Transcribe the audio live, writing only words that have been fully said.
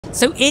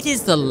So it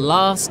is the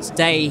last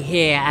day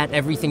here at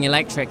Everything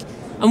Electric,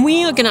 and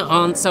we are going to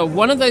answer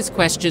one of those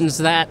questions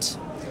that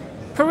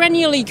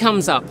perennially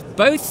comes up,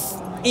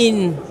 both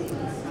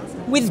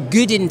with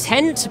good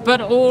intent, but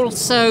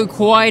also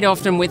quite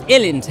often with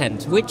ill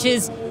intent, which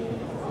is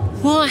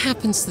what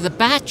happens to the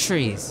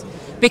batteries?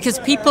 Because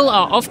people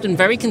are often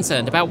very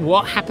concerned about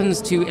what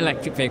happens to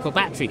electric vehicle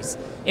batteries.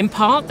 In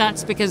part,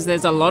 that's because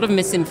there's a lot of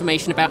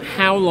misinformation about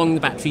how long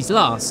the batteries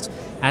last.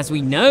 As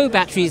we know,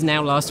 batteries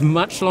now last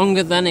much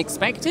longer than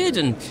expected,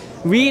 and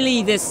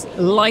really this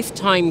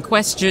lifetime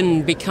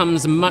question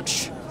becomes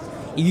much,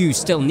 you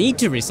still need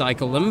to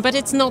recycle them, but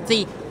it's not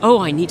the, oh,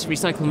 I need to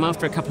recycle them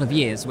after a couple of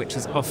years, which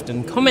is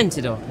often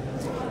commented on.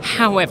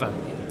 However,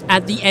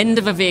 at the end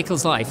of a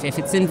vehicle's life, if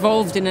it's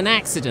involved in an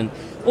accident,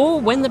 or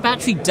when the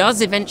battery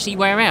does eventually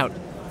wear out,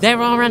 there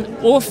are an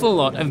awful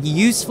lot of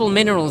useful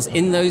minerals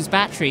in those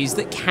batteries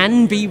that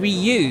can be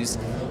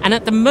reused. And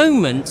at the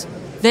moment,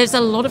 there's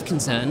a lot of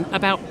concern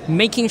about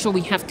making sure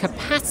we have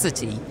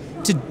capacity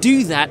to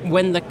do that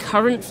when the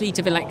current fleet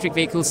of electric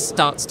vehicles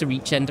starts to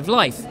reach end of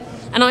life.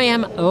 And I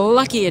am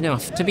lucky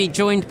enough to be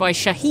joined by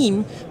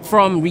Shaheen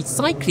from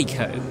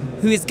RecycLiCo,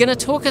 who is going to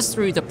talk us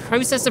through the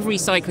process of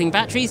recycling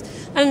batteries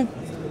and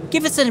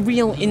give us a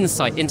real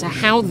insight into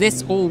how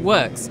this all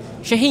works.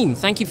 Shaheen,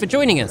 thank you for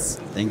joining us.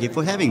 Thank you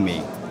for having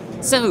me.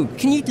 So,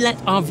 can you let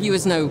our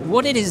viewers know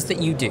what it is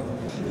that you do?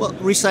 Well,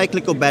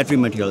 RecycLiCo battery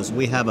materials,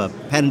 we have a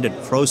patented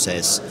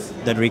process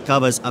that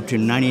recovers up to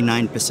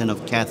 99%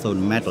 of cathode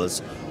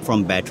metals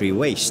from battery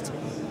waste,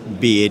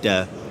 be it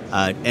an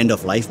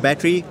end-of-life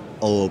battery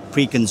or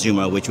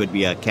pre-consumer, which would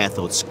be a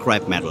cathode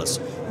scrap metals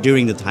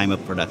during the time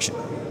of production.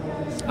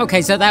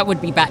 Okay, so that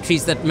would be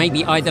batteries that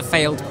maybe either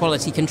failed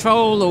quality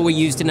control or were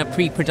used in a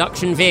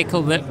pre-production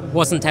vehicle that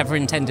wasn't ever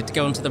intended to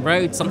go onto the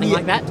road, something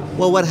like that?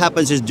 Well, what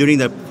happens is during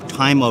the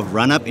time of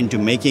run-up into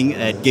making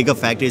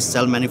gigafactories,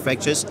 cell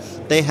manufacturers,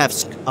 they have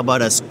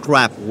about a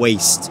scrap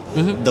waste.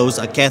 Mm-hmm. Those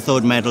are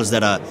cathode metals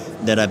that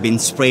have been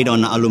sprayed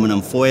on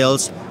aluminum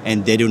foils,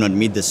 and they do not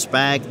meet the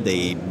spec.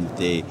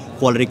 The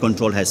quality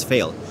control has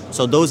failed.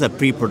 So those are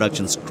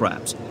pre-production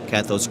scraps,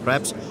 cathode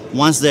scraps.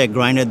 Once they're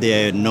grinded,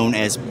 they're known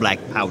as black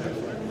powder.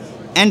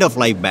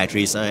 End-of-life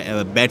batteries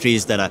are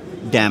batteries that are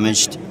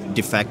damaged,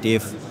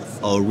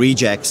 defective, or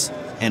rejects,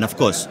 and of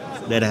course,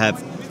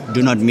 that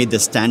do not meet the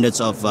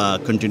standards of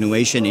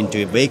continuation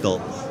into a vehicle.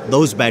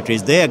 Those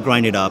batteries, they are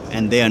grinded up,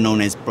 and they are known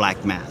as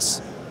black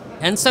mass.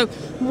 And so,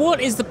 what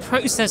is the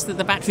process that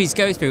the batteries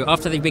go through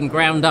after they've been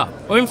ground up?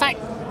 Or in fact,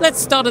 let's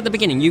start at the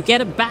beginning. You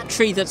get a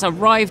battery that's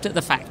arrived at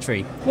the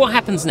factory. What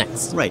happens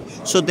next? Right.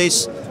 So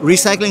this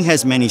recycling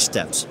has many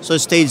steps. So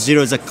stage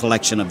 0 is a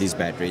collection of these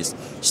batteries.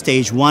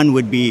 Stage 1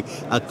 would be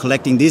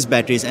collecting these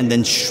batteries and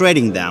then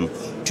shredding them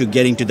to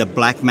getting to the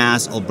black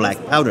mass or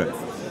black powder.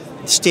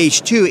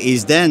 Stage 2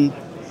 is then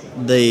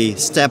the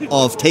step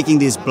of taking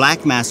this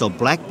black mass or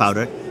black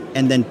powder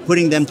and then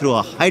putting them through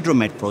a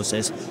hydromet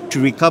process to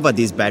recover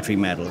these battery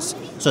metals.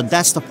 So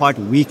that's the part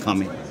we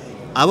come in.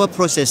 Our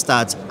process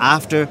starts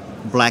after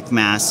black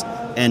mass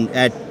and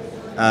at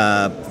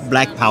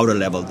black powder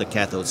level, the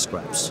cathode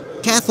scraps.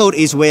 Cathode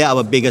is where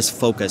our biggest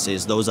focus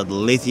is. Those are the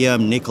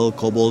lithium, nickel,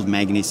 cobalt,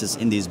 manganese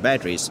in these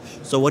batteries.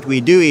 So what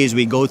we do is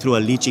we go through a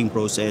leaching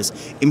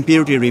process,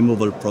 impurity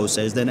removal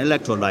process, then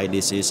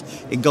electrolysis.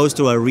 It goes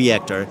through a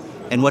reactor.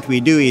 And what we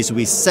do is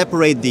we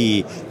separate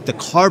the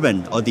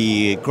carbon or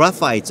the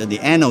graphites or the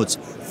anodes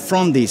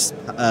from this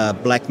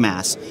black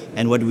mass.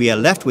 And what we are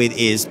left with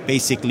is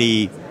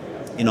basically,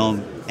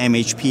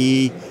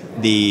 MHP,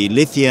 the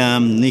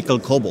lithium, nickel,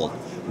 cobalt.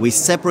 We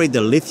separate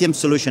the lithium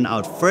solution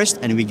out first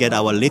and we get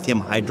our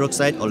lithium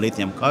hydroxide or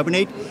lithium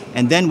carbonate.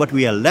 And then what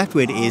we are left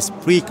with is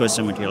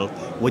precursor material,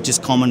 which is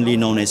commonly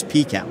known as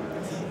PCAM.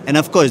 And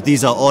of course,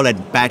 these are all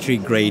at battery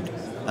grade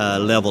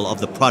level of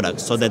the product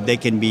so that they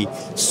can be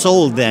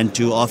sold then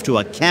off to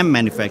a CAM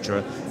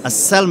manufacturer, a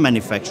cell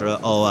manufacturer,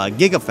 or a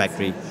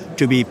gigafactory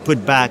to be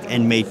put back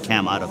and made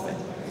CAM out of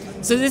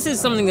it. So this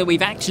is something that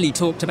we've actually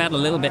talked about a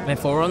little bit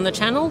before on the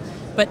channel,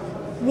 but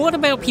what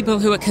about people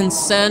who are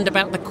concerned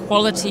about the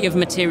quality of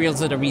materials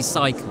that are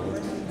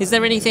recycled? Is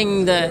there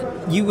anything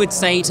that you would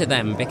say to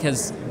them?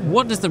 Because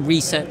what does the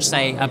research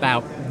say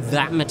about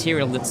that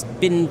material that's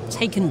been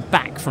taken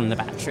back from the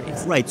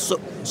batteries? Right,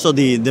 so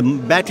the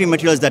battery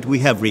materials that we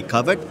have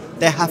recovered,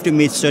 they have to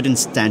meet certain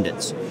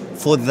standards.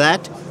 For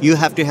that, you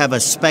have to have a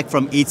spec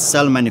from each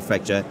cell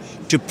manufacturer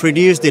to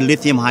produce the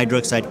lithium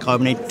hydroxide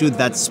carbonate to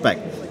that spec.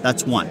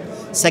 That's one.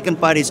 Second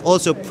part is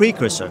also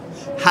precursor.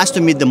 Has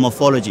to meet the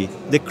morphology,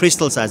 the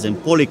crystal size and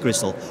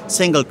polycrystal,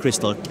 single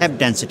crystal, tap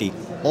density.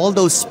 All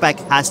those spec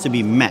has to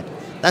be met.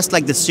 That's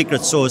like the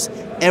secret sauce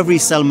every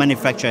cell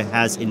manufacturer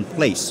has in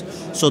place.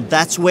 So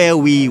that's where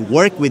we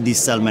work with these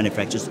cell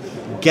manufacturers,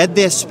 get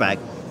their spec,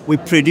 we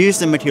produce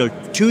the material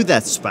to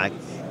that spec,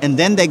 and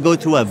then they go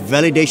through a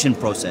validation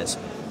process.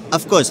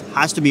 Of course,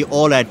 has to be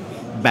all at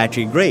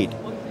battery grade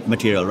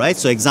material, right?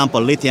 So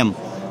example, lithium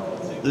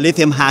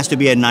has to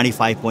be at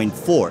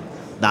 95.4.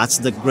 That's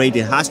the grade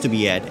it has to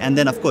be at. And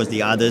then, of course,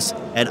 the others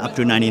at up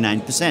to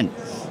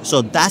 99%.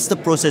 So that's the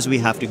process we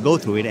have to go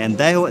through it, and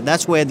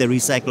that's where the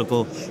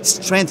RecycLiCo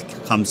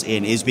strength comes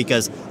in, is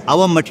because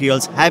our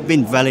materials have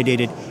been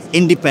validated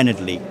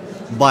independently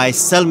by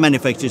cell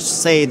manufacturers to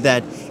say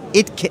that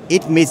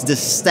it meets the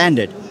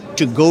standard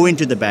to go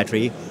into the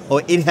battery,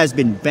 or it has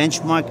been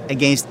benchmarked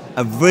against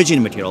a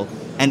virgin material,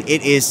 and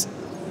it is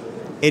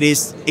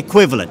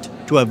equivalent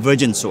to a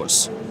virgin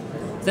source.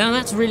 Now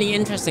that's really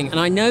interesting, and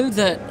I know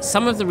that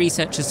some of the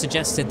researchers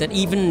suggested that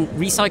even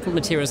recycled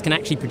materials can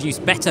actually produce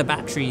better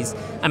batteries,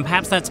 and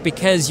perhaps that's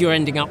because you're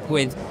ending up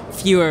with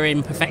fewer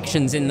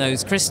imperfections in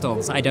those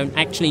crystals. I don't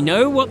actually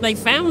know what they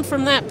found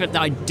from that, but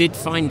I did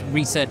find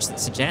research that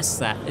suggests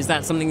that. Is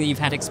that something that you've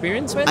had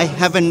experience with? I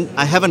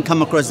haven't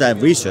come across that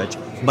research,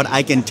 but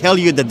I can tell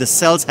you that the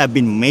cells have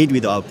been made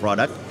with our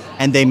product,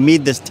 and they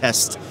meet this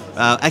test.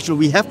 Actually,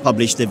 we have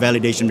published a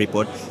validation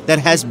report that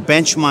has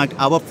benchmarked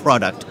our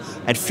product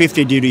at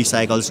 50 duty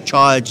cycles,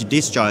 charge,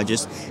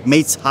 discharges,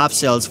 makes half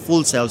cells,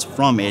 full cells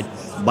from it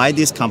by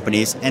these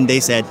companies, and they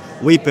said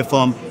we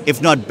perform,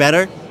 if not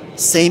better,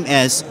 same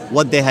as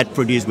what they had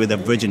produced with a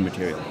virgin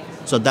material.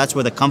 So that's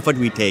where the comfort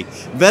we take.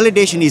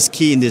 Validation is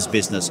key in this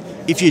business.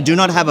 If you do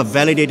not have a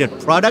validated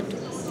product,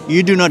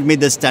 you do not meet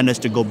the standards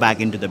to go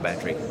back into the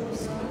battery.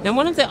 Now,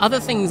 one of the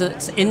other things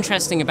that's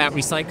interesting about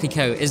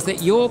RecycLiCo is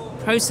that your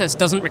process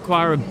doesn't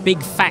require a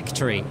big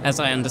factory, as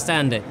I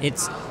understand it.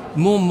 It's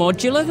more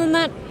modular than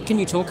that. Can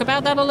you talk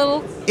about that a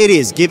little? It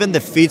is. Given the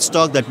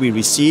feedstock that we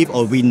receive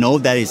or we know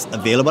that is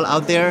available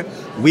out there,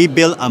 we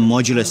build a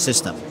modular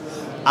system.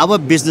 Our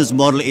business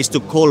model is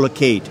to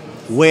co-locate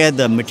where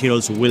the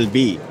materials will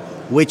be,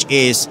 which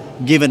is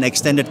given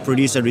extended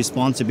producer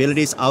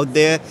responsibilities out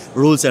there,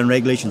 rules and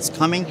regulations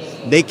coming.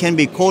 They can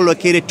be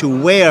co-located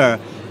to where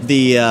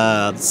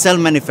the cell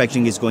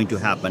manufacturing is going to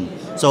happen.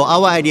 So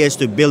our idea is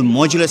to build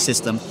modular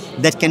system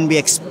that can be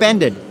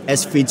expanded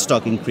as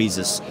feedstock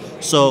increases.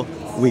 So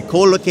we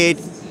co-locate,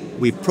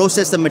 we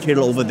process the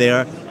material over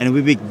there, and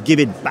we give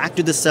it back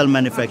to the cell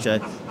manufacturer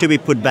to be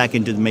put back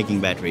into making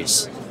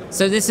batteries.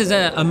 So this is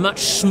a much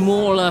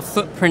smaller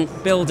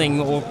footprint building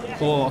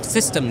or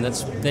system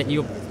that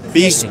you're creating.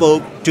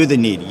 Bespoke to the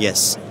need,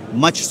 yes.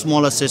 Much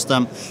smaller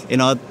system. You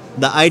know,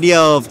 the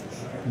idea of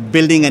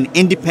building an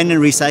independent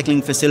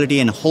recycling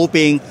facility and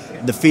hoping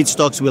the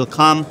feedstocks will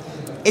come,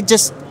 it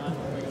just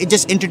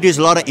introduced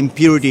a lot of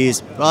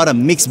impurities, a lot of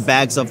mixed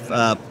bags of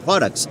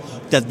products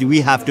that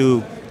we have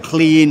to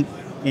clean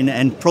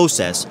and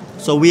process.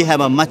 So we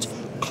have a much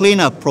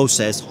cleaner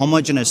process,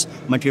 homogeneous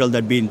material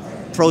that been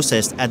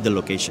processed at the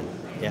location.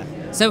 Yeah.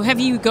 So have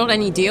you got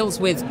any deals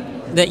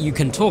that you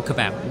can talk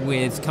about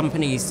with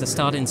companies to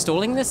start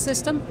installing this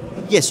system?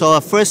 Yes, so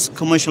our first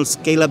commercial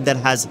scale-up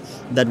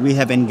that we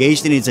have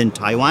engaged in is in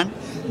Taiwan.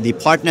 The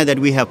partner that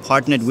we have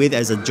partnered with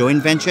as a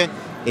joint venture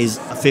is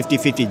a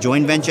 50-50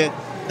 joint venture.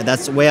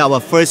 That's where our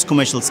first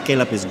commercial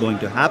scale-up is going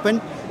to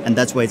happen, and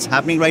that's where it's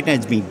happening right now.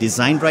 It's being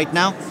designed right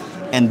now,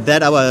 and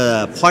that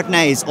our partner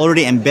is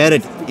already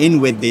embedded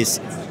in with this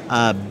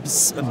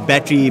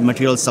battery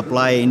material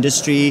supply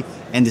industry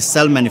and the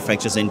cell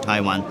manufacturers in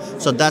Taiwan.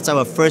 So that's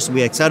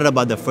we're excited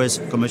about the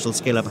first commercial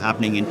scale-up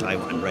happening in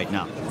Taiwan right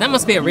now. That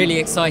must be a really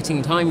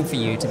exciting time for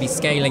you to be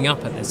scaling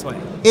up at this way.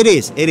 It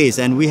is,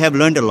 and we have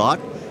learned a lot.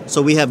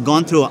 So we have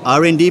gone through our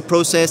R&D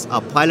process,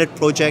 our pilot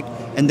project,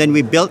 and then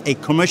we built a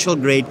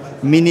commercial-grade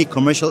mini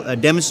commercial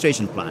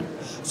demonstration plant.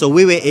 So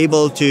we were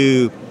able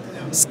to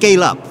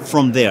scale up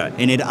from there,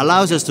 and it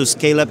allows us to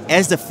scale up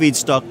as the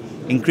feedstock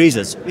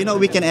increases. You know,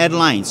 we can add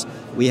lines.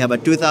 We have a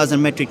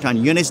 2,000 metric ton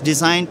units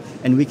design,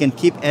 and we can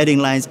keep adding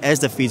lines as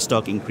the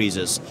feedstock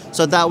increases.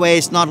 So that way,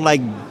 it's not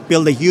like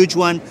build a huge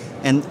one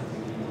and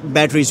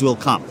batteries will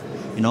come.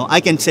 You know,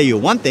 I can tell you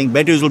one thing: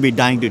 batteries will be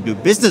dying to do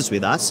business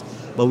with us,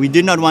 but we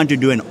did not want to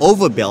do an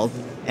overbuild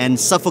and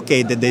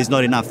suffocate that there's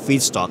not enough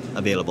feedstock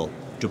available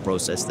to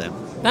process them.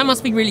 That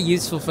must be really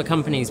useful for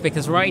companies,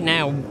 because right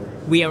now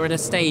we are at a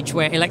stage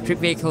where electric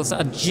vehicles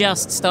are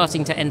just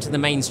starting to enter the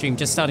mainstream,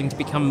 just starting to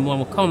become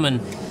more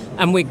common.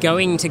 And we're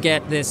going to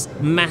get this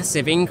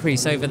massive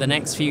increase over the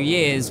next few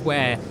years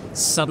where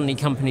suddenly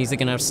companies are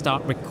going to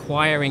start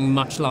requiring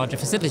much larger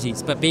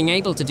facilities. But being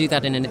able to do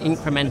that in an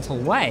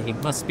incremental way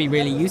must be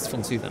really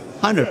useful to them.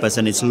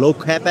 100%. It's low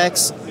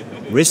capex,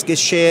 risk is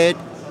shared,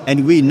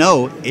 and we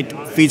know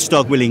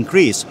feedstock will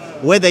increase.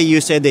 Whether you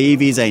say the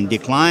EVs are in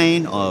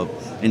decline or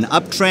in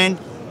uptrend,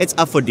 it's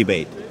up for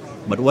debate.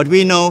 But what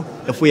we know,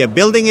 if we are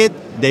building it,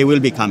 they will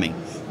be coming.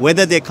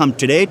 Whether they come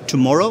today,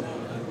 tomorrow,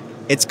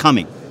 it's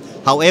coming.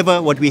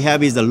 However, what we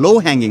have is the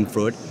low-hanging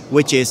fruit,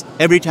 which is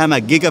every time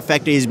a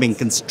gigafactory is being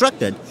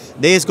constructed,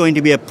 there is going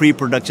to be a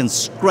pre-production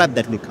scrap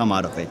that will come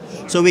out of it.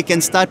 So we can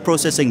start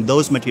processing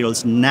those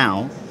materials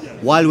now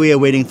while we are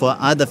waiting for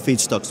other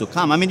feedstocks to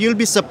come. I mean, you'll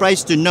be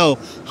surprised to know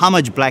how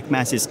much black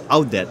mass is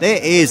out there. There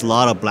is a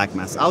lot of black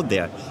mass out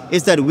there.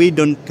 It's that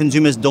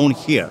consumers don't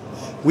hear.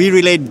 We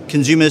relate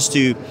consumers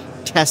to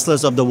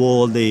Teslas of the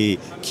world, the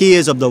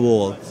Kias of the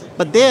world,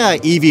 but there are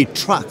EV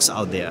trucks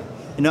out there.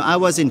 You know, I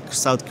was in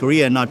South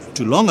Korea not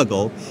too long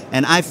ago,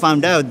 and I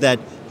found out that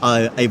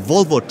a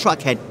Volvo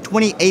truck had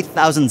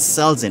 28,000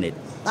 cells in it.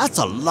 That's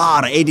a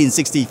lot of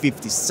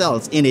 1860-50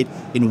 cells in it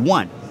in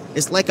one.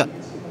 It's like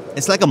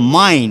a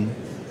mine,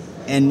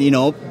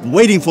 and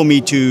waiting for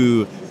me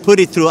to put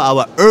it through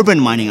our urban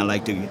mining. I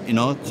like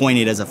to coin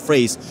it as a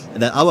phrase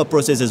that our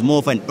process is more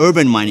of an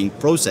urban mining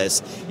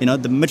process.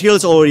 The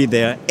material's already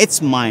there.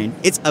 It's mine.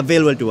 It's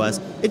available to us.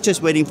 It's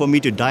just waiting for me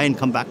to die and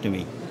come back to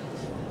me.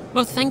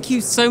 Well, thank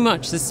you so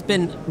much. This has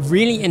been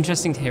really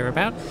interesting to hear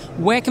about.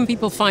 Where can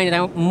people find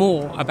out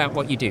more about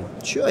what you do?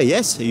 Sure,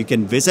 yes. You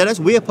can visit us.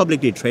 We are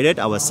publicly traded.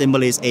 Our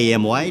symbol is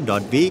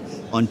AMY.V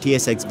on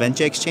TSX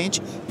Venture Exchange.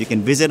 You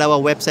can visit our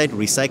website,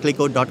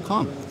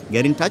 RecycLiCo.com.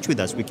 Get in touch with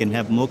us. We can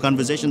have more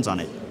conversations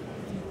on it.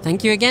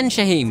 Thank you again,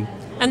 Shaheem.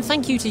 And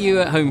thank you to you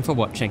at home for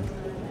watching.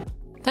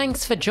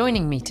 Thanks for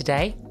joining me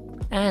today.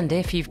 And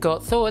if you've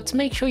got thoughts,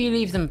 make sure you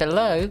leave them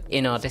below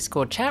in our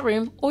Discord chat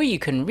room, or you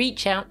can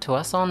reach out to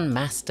us on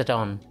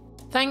Mastodon.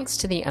 Thanks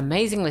to the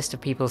amazing list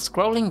of people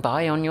scrolling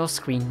by on your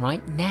screen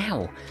right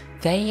now.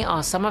 They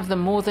are some of the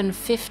more than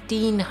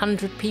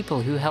 1,500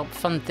 people who help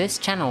fund this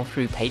channel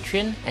through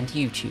Patreon and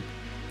YouTube,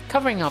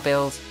 covering our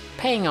bills,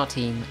 paying our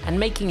team, and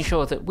making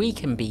sure that we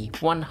can be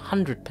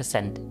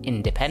 100%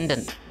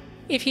 independent.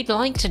 If you'd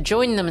like to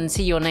join them and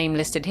see your name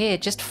listed here,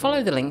 just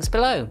follow the links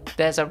below.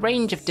 There's a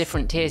range of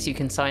different tiers you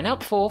can sign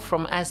up for,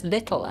 from as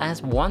little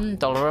as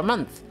 $1 a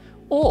month,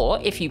 or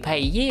if you pay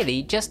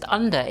yearly, just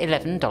under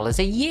 $11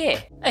 a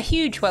year. A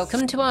huge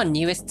welcome to our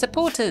newest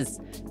supporters: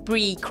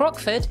 Bree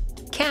Crockford,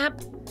 Cap,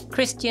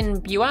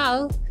 Christian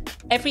Bual,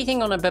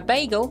 Everything on a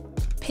Babagel,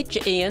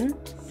 Pitcher Ian,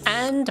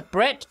 and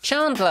Brett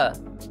Chandler.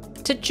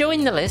 To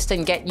join the list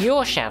and get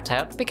your shout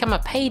out, become a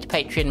paid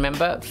Patreon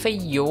member for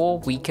your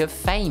week of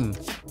fame.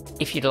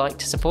 If you'd like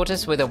to support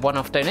us with a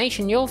one-off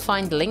donation, you'll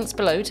find links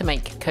below to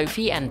make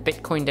Ko-fi and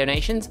Bitcoin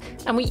donations,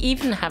 and we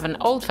even have an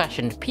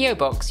old-fashioned PO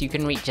box you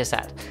can reach us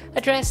at.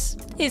 Address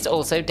is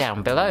also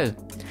down below.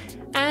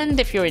 And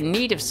if you're in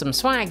need of some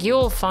swag,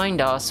 you'll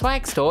find our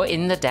swag store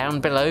in the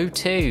down below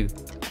too.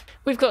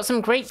 We've got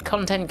some great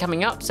content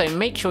coming up, so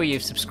make sure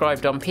you've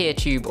subscribed on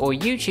PeerTube or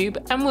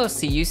YouTube, and we'll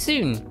see you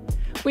soon.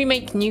 We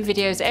make new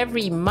videos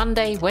every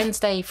Monday,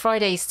 Wednesday,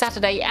 Friday,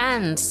 Saturday,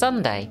 and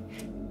Sunday.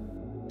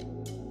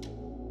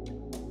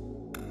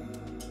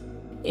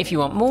 If you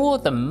want more,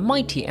 the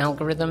mighty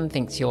algorithm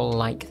thinks you'll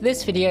like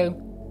this video,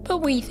 but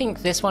we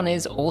think this one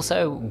is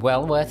also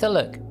well worth a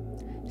look.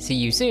 See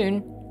you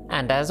soon,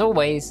 and as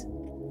always,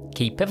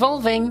 keep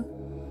evolving!